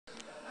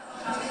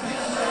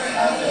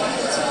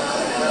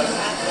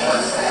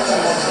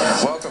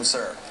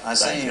I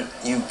see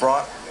you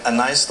brought a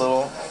nice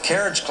little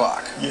carriage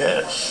clock.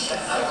 Yes.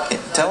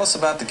 Tell us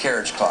about the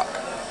carriage clock.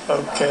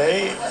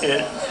 Okay,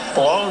 it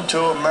belonged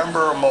to a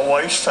member of my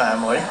wife's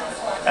family,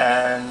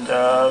 and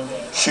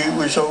she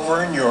was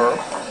over in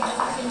Europe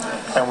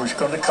and was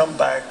going to come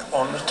back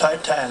on the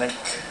Titanic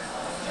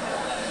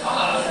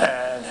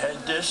and had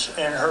this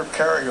in her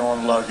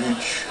carry-on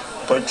luggage,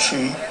 but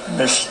she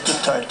missed the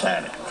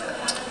Titanic.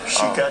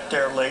 She got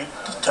there late.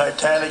 The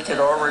Titanic had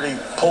already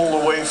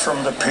pulled away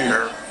from the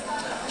pier,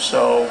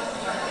 so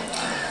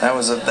that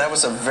was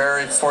a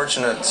very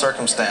fortunate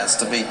circumstance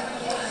to be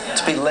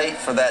late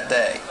for that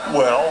day.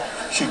 Well,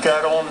 she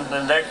got on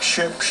the next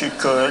ship she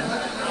could,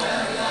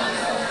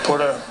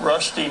 put a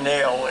rusty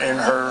nail in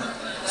her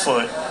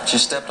foot. She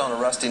stepped on a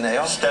rusty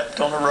nail? Stepped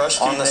on a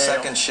rusty nail. On the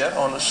second ship?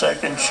 On the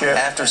second ship.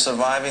 After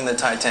surviving the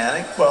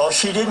Titanic? Well,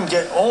 she didn't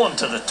get on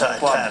to the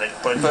Titanic,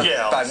 but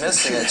yeah. By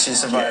missing it, she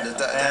survived the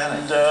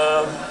Titanic.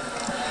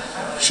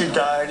 And she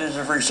died as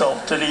a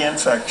result of the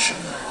infection.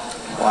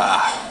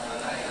 Wow.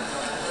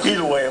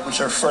 Either way, it was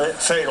her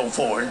fatal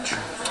voyage.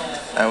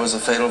 That was a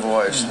fatal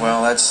voyage.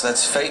 Well,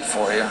 that's fate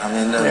for you. I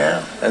mean,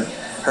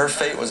 her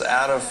fate was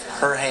out of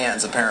her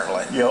hands,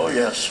 apparently. Oh,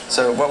 yes.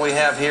 So what we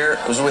have here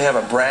is we have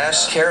a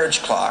brass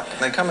carriage clock.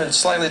 They come in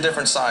slightly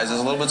different sizes,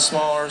 a little bit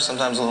smaller,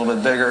 sometimes a little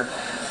bit bigger.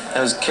 It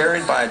was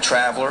carried by a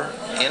traveler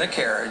in a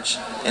carriage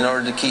in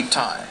order to keep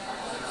time.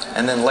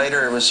 And then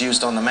later it was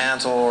used on the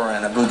mantle or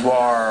in a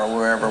boudoir or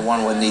wherever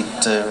one would need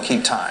to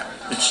keep time.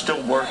 It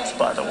still works,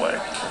 by the way.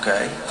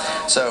 Okay,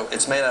 so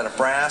it's made out of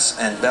brass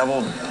and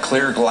beveled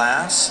clear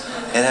glass.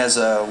 It has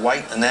a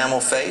white enamel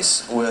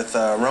face with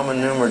a Roman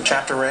numeral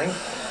chapter ring,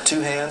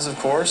 2 hands, of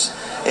course.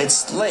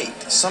 It's late.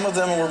 Some of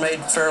them were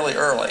made fairly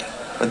early,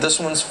 but this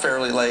one's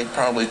fairly late,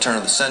 probably turn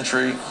of the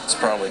century. It's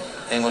probably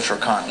English or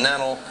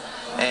continental,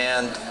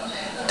 and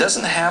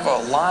doesn't have a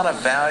lot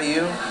of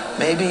value,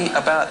 maybe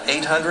about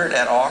 $800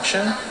 at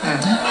auction,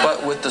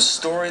 but with the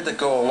story that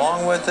go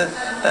along with it,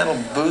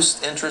 that'll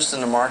boost interest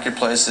in the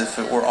marketplace if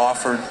it were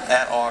offered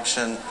at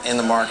auction in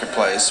the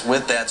marketplace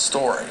with that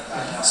story.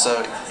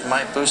 So it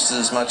might boost it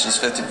as much as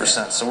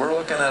 50%. So we're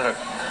looking at a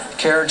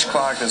carriage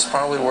clock that's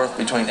probably worth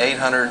between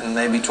 $800 and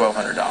maybe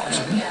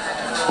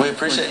 $1,200. We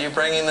appreciate you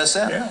bringing this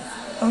in. Yeah.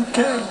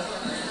 Okay.